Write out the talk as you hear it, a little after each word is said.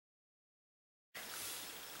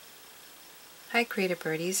Hi Creative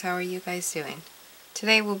Birdies, how are you guys doing?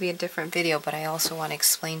 Today will be a different video, but I also want to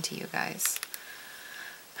explain to you guys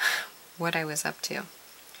what I was up to.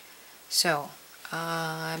 So,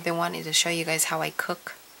 I've been wanting to show you guys how I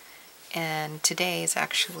cook, and today is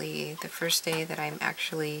actually the first day that I'm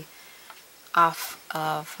actually off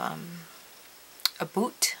of a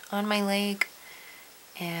boot on my leg,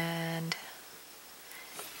 and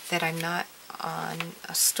that I'm not on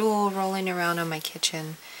a stool rolling around on my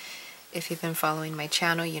kitchen. If you've been following my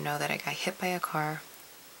channel, you know that I got hit by a car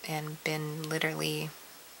and been literally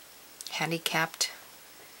handicapped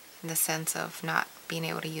in the sense of not being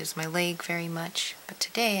able to use my leg very much. But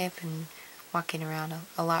today I've been walking around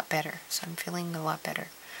a lot better, so I'm feeling a lot better.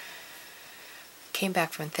 Came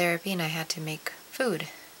back from therapy and I had to make food.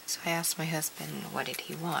 So I asked my husband what did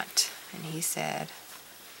he want, and he said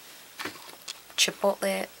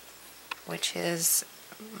Chipotle, which is,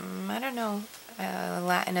 I don't know,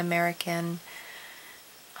 Latin American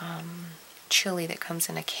chili that comes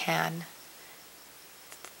in a can.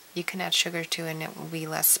 You can add sugar to it and it will be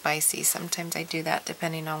less spicy. Sometimes I do that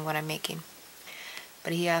depending on what I'm making.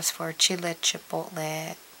 But he asked for chile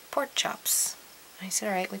chipotle pork chops. I said,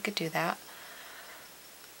 alright, we could do that.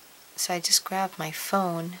 So I just grabbed my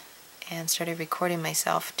phone and started recording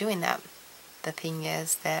myself doing that. The thing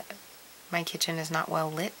is that my kitchen is not well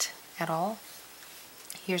lit at all.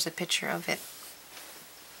 Here's a picture of it,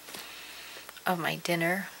 of my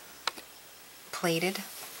dinner plated.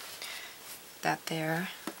 That there,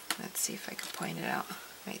 let's see if I can point it out.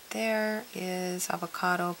 Right there is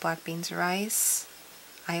avocado, black beans, rice.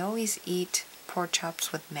 I always eat pork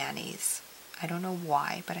chops with mayonnaise. I don't know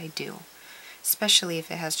why, but I do. Especially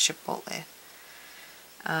if it has chipotle.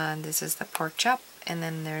 This is the pork chop, and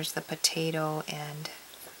then there's the potato and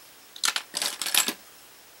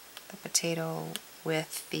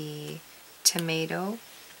with the tomato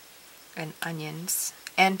and onions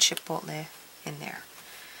and chipotle in there.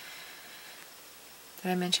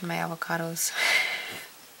 Did I mention my avocados?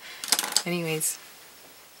 Anyways,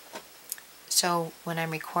 so when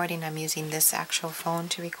I'm recording, I'm using this actual phone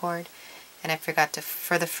to record, and I forgot to,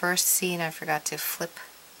 for the first scene, I forgot to flip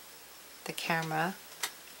the camera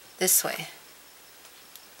this way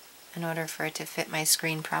in order for it to fit my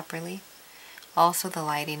screen properly. Also, the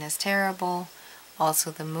lighting is terrible.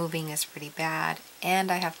 Also, the moving is pretty bad,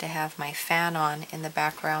 and I have to have my fan on in the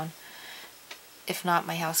background. If not,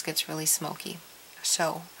 my house gets really smoky.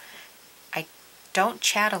 So, I don't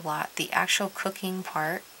chat a lot. The actual cooking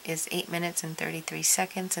part is 8 minutes and 33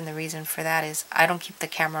 seconds, and the reason for that is I don't keep the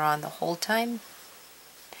camera on the whole time.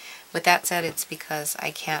 With that said, it's because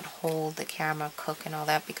I can't hold the camera, cook, and all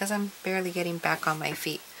that, because I'm barely getting back on my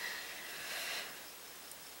feet.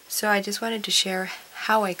 So I just wanted to share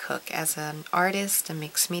how I cook as an artist, a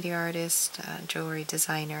mixed media artist, a jewelry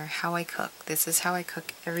designer, how I cook. This is how I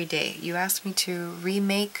cook every day. You asked me to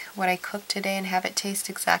remake what I cooked today and have it taste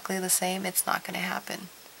exactly the same. It's not going to happen.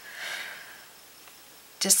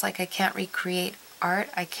 Just like I can't recreate art,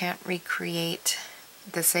 I can't recreate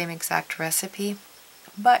the same exact recipe.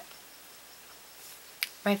 But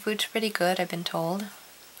my food's pretty good, I've been told.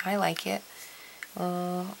 I like it.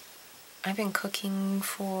 I've been cooking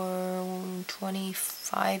for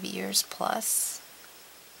 25 years plus.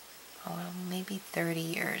 Maybe 30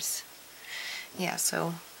 years. Yeah,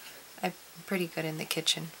 so I'm pretty good in the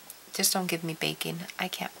kitchen. Just don't give me baking. I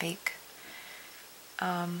can't bake.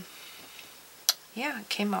 Yeah, it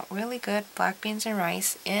came out really good. Black beans and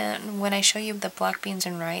rice. And when I show you the black beans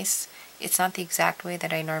and rice, it's not the exact way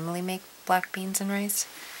that I normally make black beans and rice.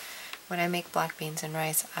 When I make black beans and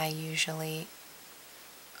rice, I usually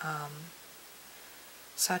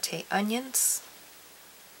saute onions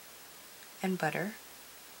and butter,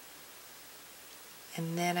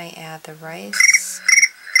 and then I add the rice.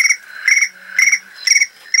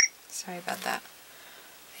 Sorry about that.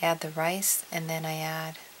 I add the rice, and then I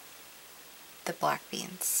add the black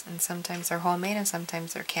beans, and sometimes they're homemade and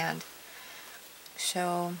sometimes they're canned.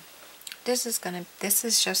 So this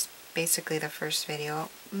is just basically the first video.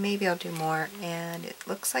 Maybe I'll do more, and it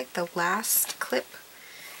looks like the last clip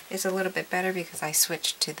is a little bit better because I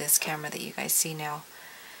switched to this camera that you guys see now.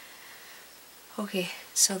 Okay,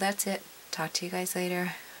 so that's it. Talk to you guys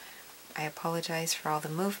later. I apologize for all the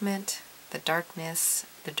movement, the darkness,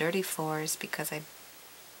 the dirty floors, because I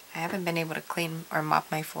haven't been able to clean or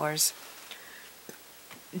mop my floors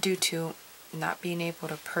due to not being able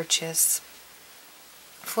to purchase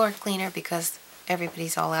floor cleaner because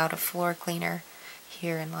everybody's all out of floor cleaner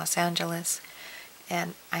here in Los Angeles,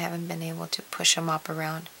 and I haven't been able to push a mop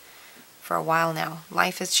around for a while now.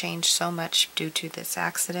 Life has changed so much due to this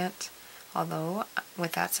accident, although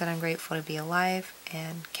with that said, I'm grateful to be alive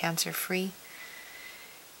and cancer free.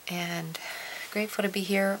 and grateful to be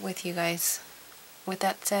here with you guys. With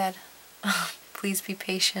that said, please be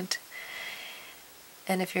patient.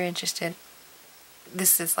 And if you're interested,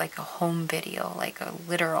 this is like a home video, like a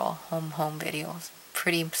literal home video. It's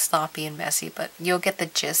pretty sloppy and messy, but you'll get the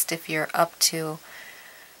gist if you're up to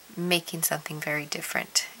making something very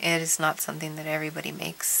different. It is not something that everybody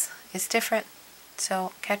makes. It's different.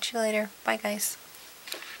 So catch you later. Bye guys.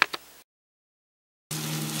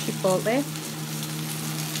 Chipotle,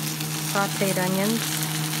 sauteed onions,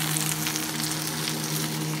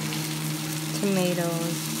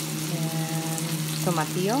 tomatoes, and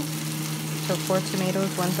tomatillo. So 4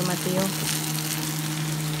 tomatoes, 1 tomatillo,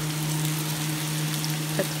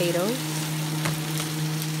 potatoes,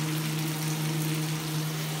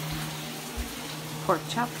 pork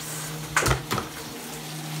chops,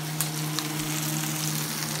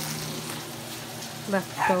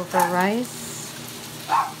 leftover rice,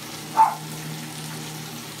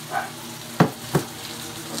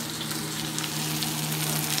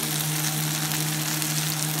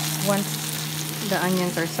 once the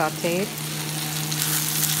onions are sauteed,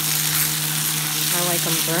 I like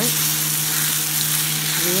them burnt,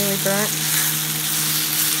 really burnt,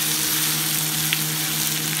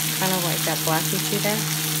 kind of like that black you see there.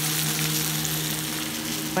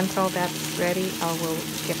 Once all that's ready, I will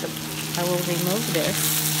remove this,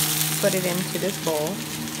 put it into this bowl,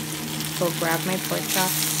 go grab my pork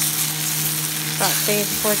chops, saute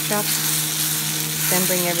pork chops, then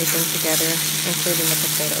bring everything together, including the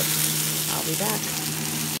potatoes. I'll be back.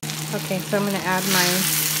 Okay, so I'm going to add my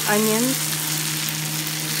onions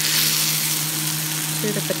to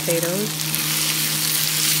the potatoes.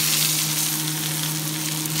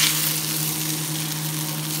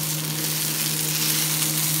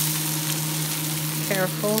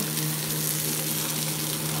 Careful.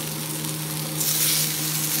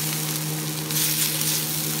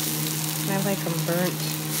 I like them burnt.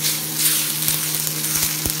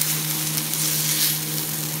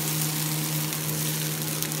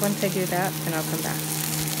 Once I do that, then I'll come back.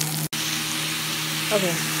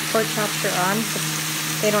 Okay, pork chops are on.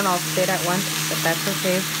 They don't all sit at once, but that's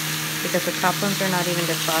okay because the top ones are not even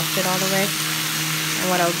defrosted all the way. And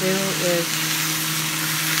what I'll do is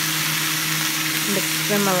mix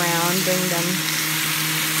them around,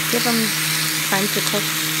 give them time to cook,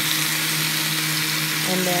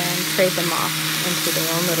 and then trade them off into their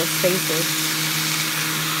own little spaces.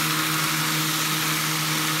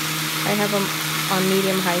 I have them on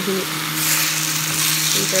medium-high heat.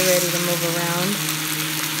 These are ready to move around.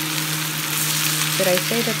 Did I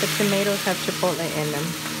say that the tomatoes have chipotle in them?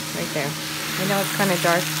 Right there. I know it's kind of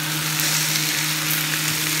dark.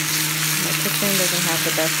 My kitchen doesn't have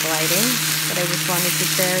the best lighting, but I just wanted to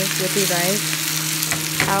share with you guys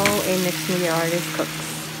how a mixed media artist cooks.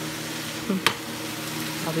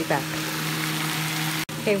 I'll be back.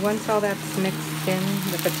 Okay, once all that's mixed in,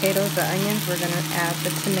 the potatoes, the onions, we're going to add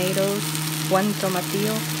the tomatoes, 1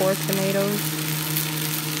 tomatillo, 4 tomatoes,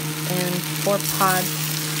 and 4 pods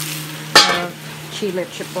of chile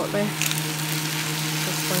chipotle.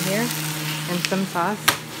 This one here, and some sauce.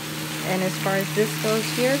 And as far as this goes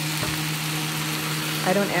here,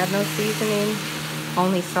 I don't add no seasoning,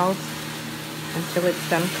 only salt until it's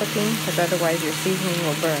done cooking, because otherwise your seasoning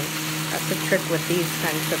will burn. That's the trick with these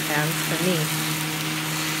kinds of pans for me.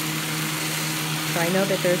 So I know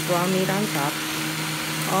that there's raw meat on top.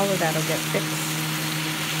 All of that will get fixed,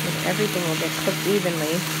 and everything will get cooked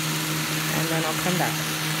evenly, and then I'll come back.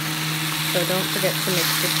 So don't forget to mix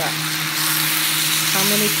this up. How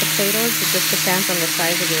many potatoes? It just depends on the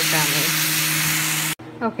size of your family.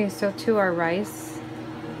 Okay, so to our rice,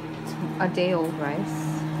 it's a day-old rice.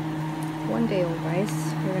 1 day-old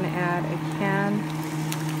rice. We're going to add a can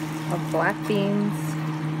of black beans.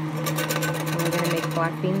 And we're going to make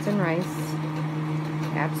black beans and rice.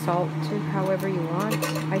 Add salt to however you want.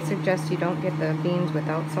 I suggest you don't get the beans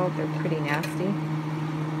without salt. They're pretty nasty.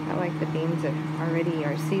 I like the beans that already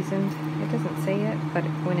are seasoned. It doesn't say it, but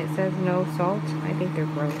when it says no salt, I think they're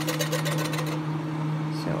gross.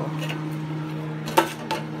 So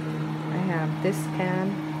I have this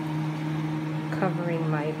pan covering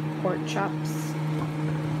my pork chops.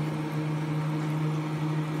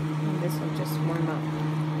 And this will just warm up.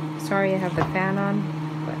 Sorry I have the fan on,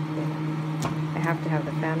 but I have to have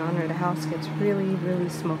the fan on or the house gets really, really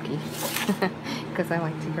smoky because I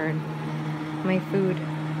like to burn my food.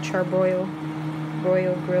 Charbroil,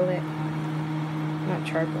 grill it. Not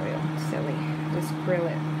charbroil, silly. Just grill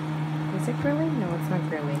it. Is it grilling? No, it's not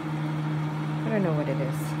grilling. I don't know what it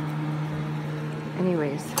is.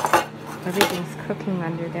 Anyways, everything's cooking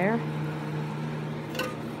under there.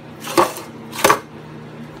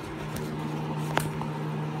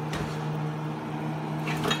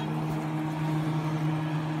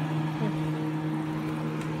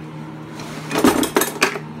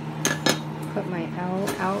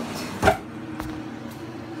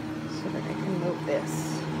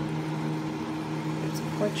 this. It's a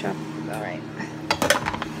pork chop. Alright. I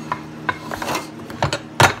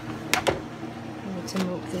need to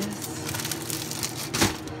move this.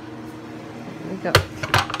 There we go.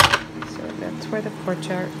 So that's where the pork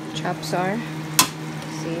chops are.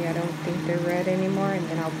 See, I don't think they're red anymore, and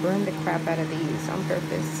then I'll burn the crap out of these on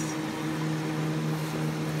purpose.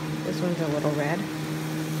 This one's a little red.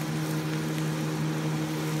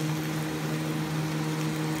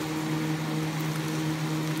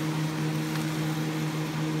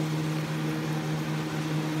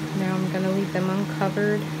 Now I'm going to leave them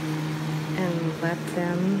uncovered and let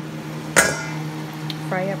them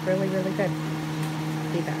fry up really, really good.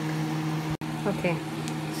 Be back. Okay,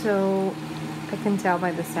 so I can tell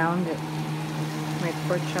by the sound that my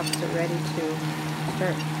pork chops are ready to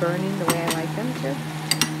start burning the way I like them to.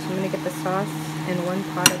 So I'm going to get the sauce and one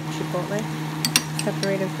pot of Chipotle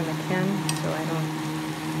separated from the can so I don't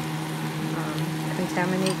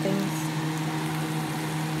contaminate things.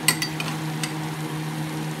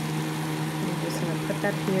 I'm just going to put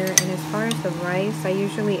that here. And as far as the rice, I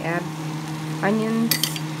usually add onions,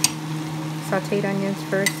 sauteed onions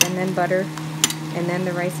first, and then butter, and then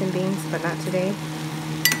the rice and beans, but not today.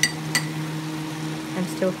 I'm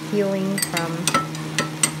still healing from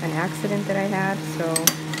an accident that I had, so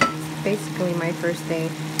it's basically my first day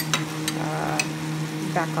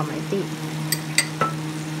back on my feet.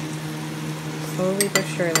 Slowly but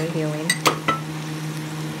surely healing.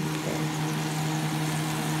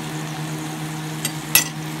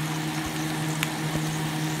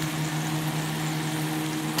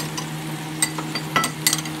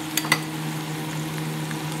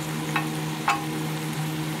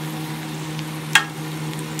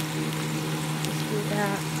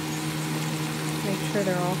 Make sure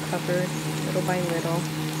they're all covered little by little.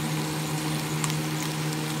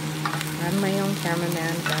 I'm my own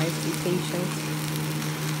cameraman, guys, be patient.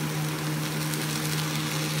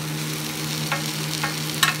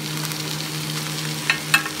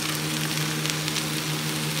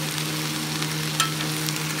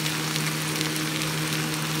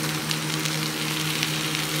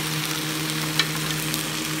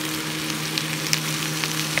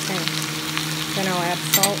 Okay, then I'll add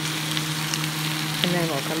salt. And then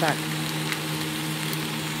we'll come back.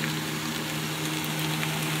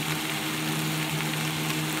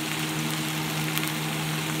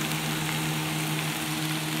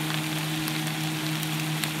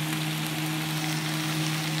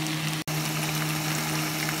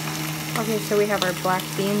 Okay, so we have our black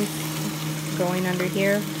beans going under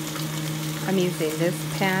here. I'm using this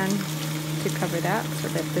pan to cover that so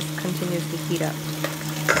that this continues to heat up.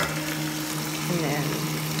 And then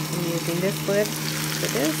I'm using this lid for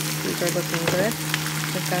this. These are looking good.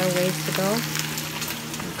 I've got a ways to go.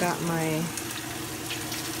 I've got my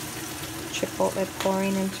Chipotle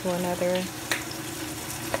pouring into another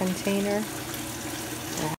container.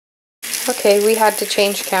 Okay, we had to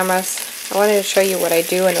change cameras. I wanted to show you what I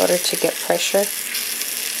do in order to get pressure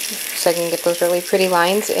so I can get those really pretty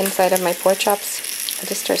lines inside of my pork chops. I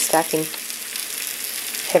just start stacking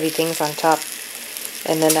heavy things on top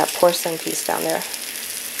and then that porcelain piece down there.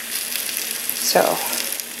 So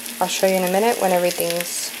I'll show you in a minute when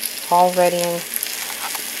everything's all ready and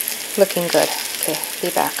looking good. Okay, be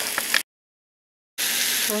back.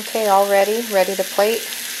 Okay, all ready to plate.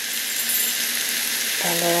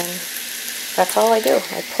 And then that's all I do.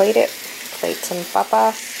 I plate it. Plate some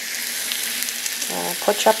papa,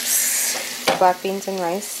 pork chops, black beans and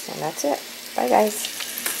rice, and that's it. Bye guys.